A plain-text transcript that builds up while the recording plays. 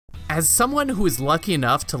As someone who is lucky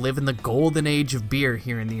enough to live in the golden age of beer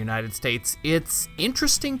here in the United States, it's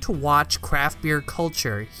interesting to watch craft beer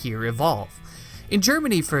culture here evolve. In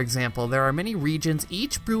Germany, for example, there are many regions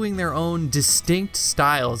each brewing their own distinct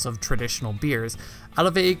styles of traditional beers out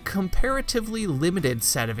of a comparatively limited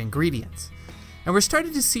set of ingredients. And we're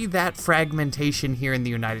starting to see that fragmentation here in the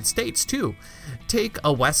United States too. Take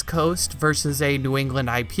a West Coast versus a New England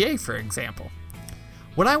IPA, for example.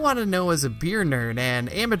 What I want to know as a beer nerd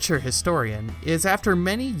and amateur historian is, after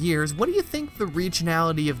many years, what do you think the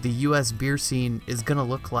regionality of the US beer scene is going to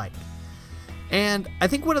look like? And I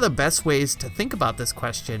think one of the best ways to think about this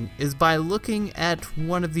question is by looking at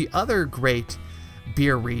one of the other great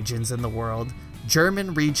beer regions in the world,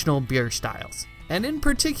 German regional beer styles, and in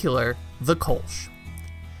particular, the Kolsch.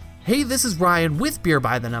 Hey, this is Ryan with Beer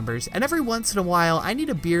by the Numbers, and every once in a while I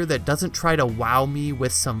need a beer that doesn't try to wow me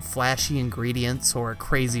with some flashy ingredients or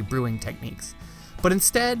crazy brewing techniques, but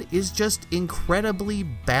instead is just incredibly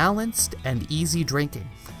balanced and easy drinking.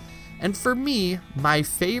 And for me, my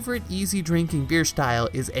favorite easy drinking beer style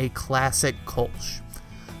is a classic Kolsch.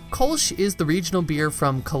 Kolsch is the regional beer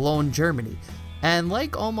from Cologne, Germany, and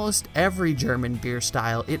like almost every German beer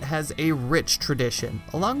style, it has a rich tradition,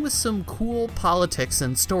 along with some cool politics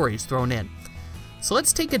and stories thrown in. So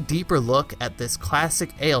let's take a deeper look at this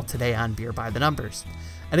classic ale today on Beer by the Numbers.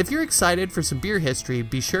 And if you're excited for some beer history,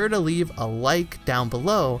 be sure to leave a like down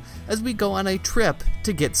below as we go on a trip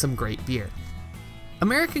to get some great beer.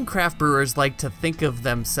 American craft brewers like to think of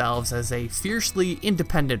themselves as a fiercely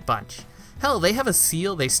independent bunch. Hell, they have a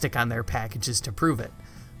seal they stick on their packages to prove it.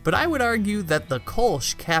 But I would argue that the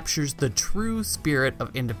Kolsch captures the true spirit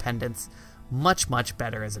of independence much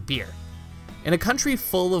better as a beer. In a country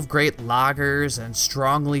full of great lagers and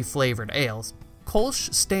strongly flavored ales,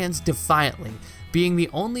 Kolsch stands defiantly, being the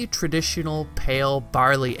only traditional pale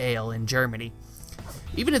barley ale in Germany.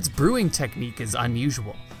 Even its brewing technique is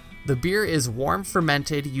unusual. The beer is warm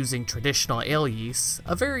fermented using traditional ale yeasts,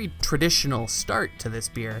 a very traditional start to this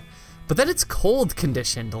beer, but then it's cold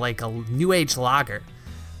conditioned like a new age lager.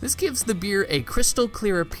 This gives the beer a crystal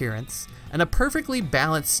clear appearance and a perfectly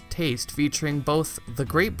balanced taste, featuring both the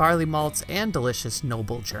great barley malts and delicious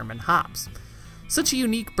noble German hops. Such a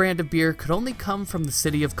unique brand of beer could only come from the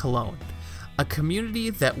city of Cologne, a community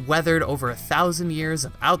that weathered over 1,000 years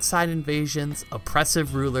of outside invasions,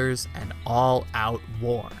 oppressive rulers, and all-out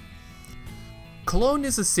war. Cologne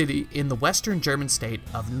is a city in the western German state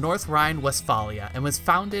of North Rhine-Westphalia and was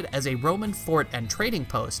founded as a Roman fort and trading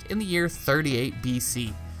post in the year 38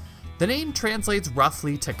 BC. The name translates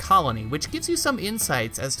roughly to colony, which gives you some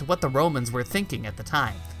insights as to what the Romans were thinking at the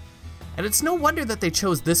time. And it's no wonder that they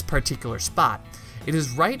chose this particular spot. It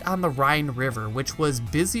is right on the Rhine River, which was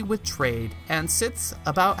busy with trade and sits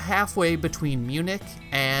about halfway between Munich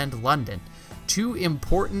and London, two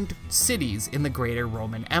important cities in the greater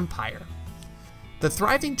Roman Empire. The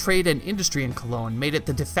thriving trade and industry in Cologne made it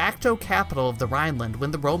the de facto capital of the Rhineland when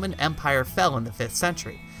the Roman Empire fell in the 5th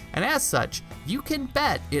century. And as such, you can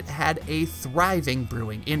bet it had a thriving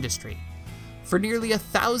brewing industry. For nearly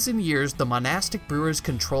 1,000 years, the monastic brewers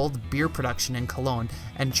controlled beer production in Cologne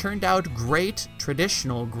and churned out great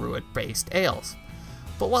traditional gruit-based ales.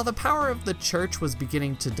 But while the power of the church was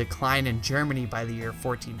beginning to decline in Germany by the year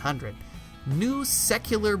 1400, new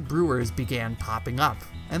secular brewers began popping up,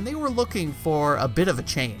 and they were looking for a bit of a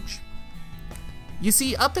change. You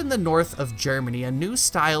see, up in the north of Germany, a new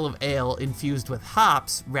style of ale infused with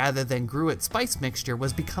hops rather than gruit spice mixture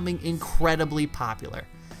was becoming incredibly popular.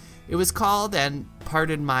 It was called, and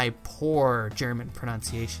pardon my poor German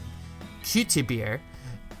pronunciation, Kütebier,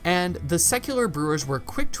 and the secular brewers were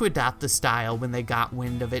quick to adopt the style when they got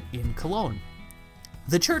wind of it in Cologne.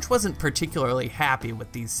 The church wasn't particularly happy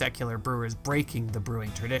with these secular brewers breaking the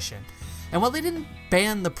brewing tradition, and while they didn't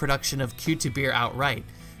ban the production of Kütebier outright,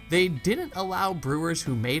 they didn't allow brewers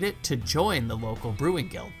who made it to join the local brewing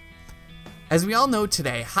guild. As we all know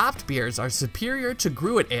today, hopped beers are superior to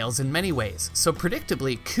gruit ales in many ways, so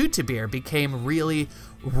predictably, Kütebier became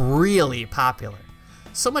really popular.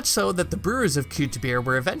 So much so that the brewers of Kütebier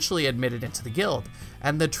were eventually admitted into the guild,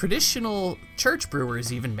 and the traditional church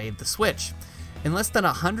brewers even made the switch. In less than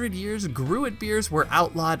 100 years, gruit beers were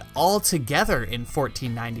outlawed altogether in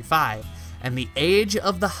 1495, and the age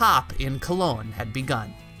of the hop in Cologne had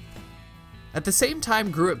begun. At the same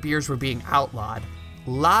time gruit beers were being outlawed,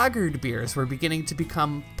 lagered beers were beginning to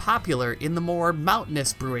become popular in the more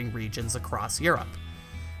mountainous brewing regions across Europe.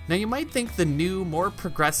 Now you might think the new, more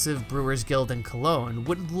progressive Brewers Guild in Cologne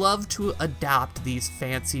would love to adopt these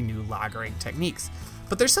fancy new lagering techniques,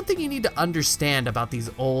 but there's something you need to understand about these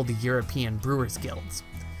old European Brewers Guilds.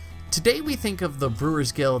 Today we think of the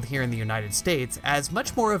Brewers Guild here in the United States as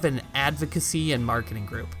much more of an advocacy and marketing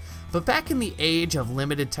group. But back in the age of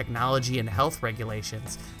limited technology and health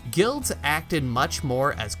regulations, guilds acted much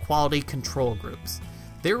more as quality control groups.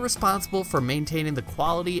 They were responsible for maintaining the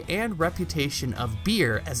quality and reputation of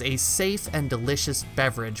beer as a safe and delicious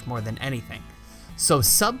beverage more than anything. So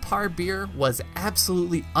subpar beer was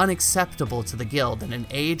absolutely unacceptable to the guild in an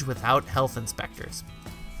age without health inspectors.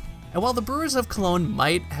 And while the brewers of Cologne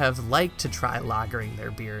might have liked to try lagering their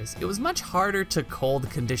beers, it was much harder to cold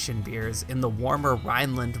condition beers in the warmer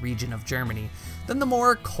Rhineland region of Germany than the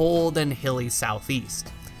more cold and hilly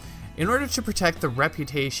southeast. In order to protect the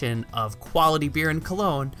reputation of quality beer in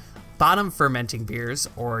Cologne, bottom fermenting beers,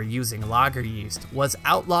 or using lager yeast, was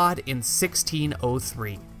outlawed in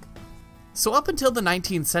 1603. So up until the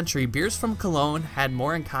 19th century, beers from Cologne had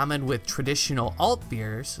more in common with traditional alt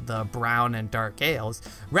beers, the brown and dark ales,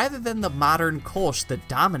 rather than the modern Kolsch that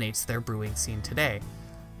dominates their brewing scene today.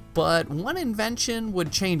 But one invention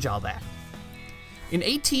would change all that. In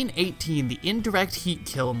 1818, the indirect heat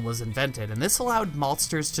kiln was invented, and this allowed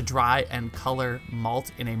maltsters to dry and color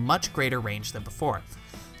malt in a much greater range than before.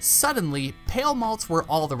 Suddenly, pale malts were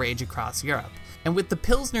all the rage across Europe. And with the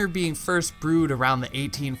Pilsner being first brewed around the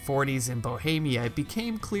 1840s in Bohemia, it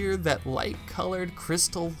became clear that light-colored,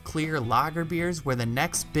 crystal-clear lager beers were the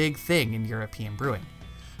next big thing in European brewing.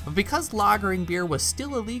 But because lagering beer was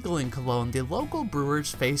still illegal in Cologne, the local brewers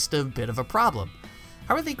faced a bit of a problem.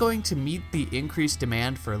 How are they going to meet the increased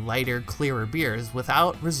demand for lighter, clearer beers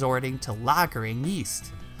without resorting to lagering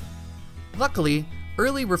yeast? Luckily,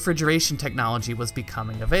 early refrigeration technology was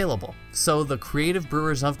becoming available, so the creative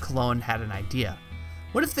brewers of Cologne had an idea.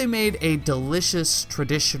 What if they made a delicious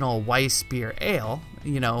traditional Weiss beer ale,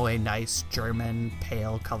 a nice German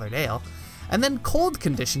pale colored ale, and then cold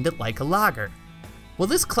conditioned it like a lager? Well,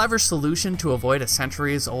 this clever solution to avoid a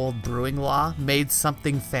centuries-old brewing law made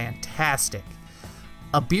something fantastic.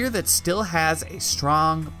 A beer that still has a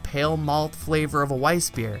strong, pale malt flavor of a Weiss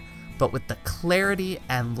beer, but with the clarity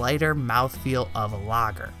and lighter mouthfeel of a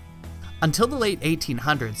lager. Until the late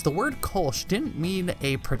 1800s, the word Kolsch didn't mean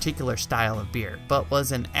a particular style of beer, but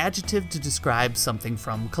was an adjective to describe something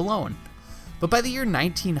from Cologne. But by the year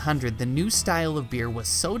 1900, the new style of beer was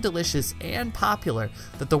so delicious and popular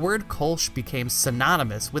that the word Kolsch became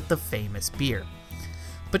synonymous with the famous beer.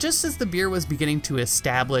 But just as the beer was beginning to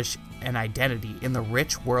establish an identity in the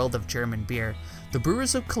rich world of German beer, the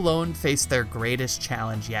brewers of Cologne faced their greatest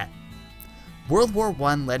challenge yet. World War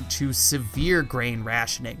I led to severe grain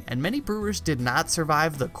rationing, and many brewers did not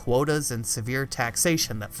survive the quotas and severe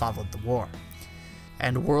taxation that followed the war.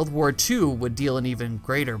 And World War II would deal an even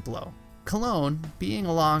greater blow. Cologne, being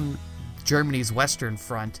along Germany's western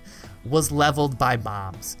front, was leveled by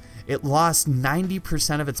bombs. It lost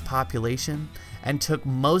 90% of its population and took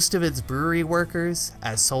most of its brewery workers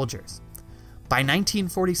as soldiers. By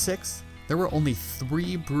 1946, there were only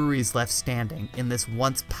 3 breweries left standing in this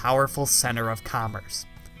once powerful center of commerce.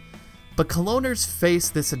 But Cologners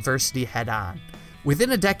faced this adversity head-on.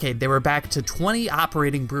 Within a decade, they were back to 20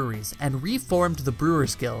 operating breweries and reformed the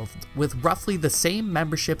Brewers Guild with roughly the same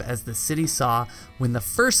membership as the city saw when the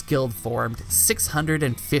first guild formed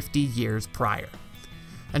 650 years prior.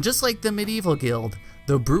 And just like the medieval guild,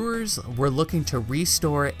 the brewers were looking to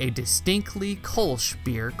restore a distinctly Kolsch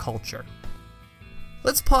beer culture.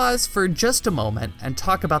 Let's pause for just a moment and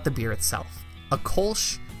talk about the beer itself. A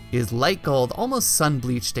Kolsch is light gold, almost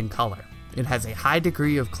sun-bleached in color. It has a high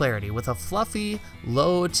degree of clarity with a fluffy,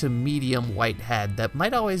 low to medium white head that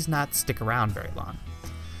might always not stick around very long.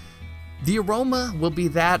 The aroma will be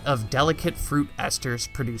that of delicate fruit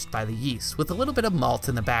esters produced by the yeast, with a little bit of malt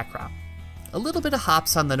in the background. A little bit of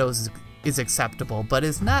hops on the nose is acceptable, but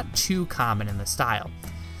is not too common in the style.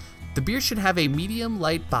 The beer should have a medium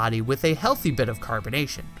light body with a healthy bit of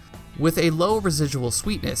carbonation. With a low residual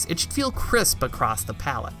sweetness, it should feel crisp across the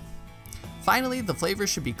palate. Finally, the flavor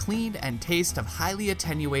should be clean and taste of highly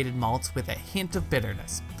attenuated malts with a hint of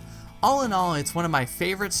bitterness. All in all, it's one of my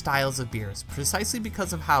favorite styles of beers, precisely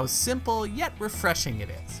because of how simple yet refreshing it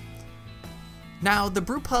is. Now, the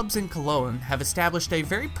brew pubs in Cologne have established a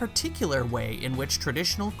very particular way in which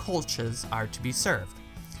traditional Kolsches are to be served.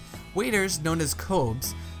 Waiters, known as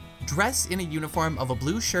Kobs, dress in a uniform of a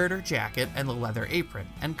blue shirt or jacket and a leather apron,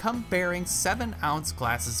 and come bearing 7-ounce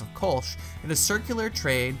glasses of Kolsch in a circular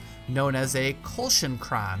tray known as a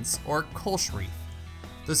Kolschenkranz or Kolsch wreath.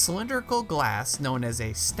 The cylindrical glass, known as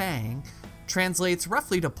a stang, translates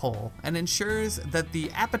roughly to pole and ensures that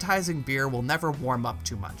the appetizing beer will never warm up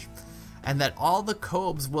too much, and that all the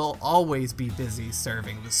Kobs will always be busy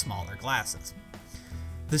serving the smaller glasses.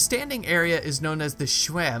 The standing area is known as the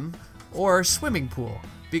Schwemme, or swimming pool,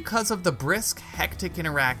 because of the brisk, hectic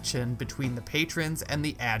interaction between the patrons and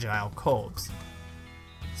the agile Kolbs.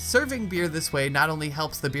 Serving beer this way not only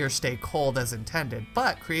helps the beer stay cold as intended,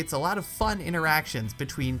 but creates a lot of fun interactions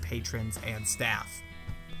between patrons and staff.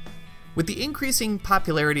 With the increasing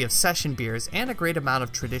popularity of session beers and a great amount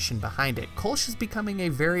of tradition behind it, Kolsch is becoming a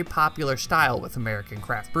very popular style with American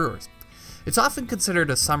craft brewers. It's often considered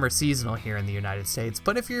a summer seasonal here in the United States,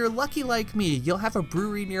 but if you're lucky like me, you'll have a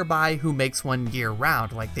brewery nearby who makes one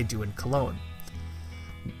year-round like they do in Cologne.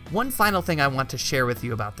 One final thing I want to share with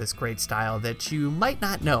you about this great style that you might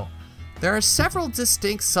not know. There are several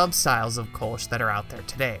distinct sub-styles of Kolsch that are out there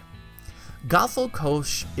today. Gaffel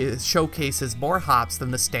Kolsch showcases more hops than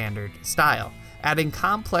the standard style, adding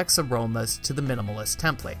complex aromas to the minimalist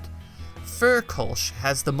template. Fur Kolsch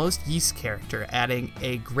has the most yeast character, adding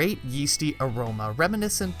a great yeasty aroma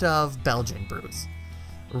reminiscent of Belgian brews.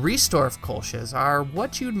 Riesdorf Kolsches are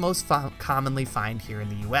what you'd most commonly find here in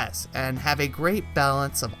the US, and have a great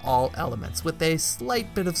balance of all elements with a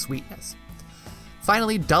slight bit of sweetness.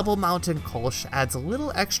 Finally, Double Mountain Kolsch adds a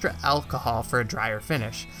little extra alcohol for a drier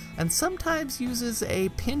finish, and sometimes uses a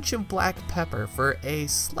pinch of black pepper for a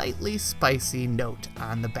slightly spicy note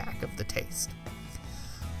on the back of the taste.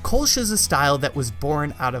 Kolsch is a style that was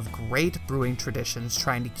born out of great brewing traditions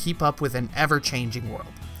trying to keep up with an ever-changing world.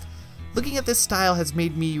 Looking at this style has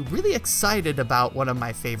made me really excited about one of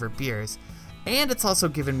my favorite beers, and it's also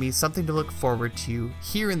given me something to look forward to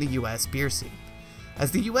here in the US beer scene. As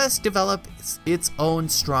the US develops its own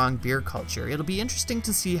strong beer culture, it'll be interesting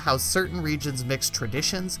to see how certain regions mix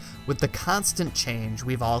traditions with the constant change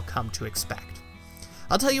we've all come to expect.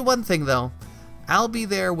 I'll tell you one thing though, I'll be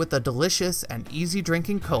there with a delicious and easy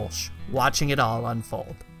drinking Kolsch, watching it all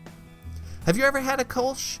unfold. Have you ever had a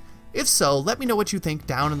Kolsch? If so, let me know what you think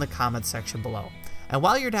down in the comments section below. And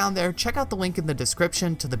while you're down there, check out the link in the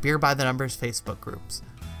description to the Beer by the Numbers Facebook groups.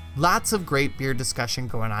 Lots of great beer discussion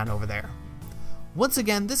going on over there. Once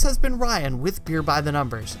again, this has been Ryan with Beer by the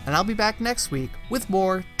Numbers, and I'll be back next week with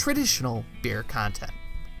more traditional beer content.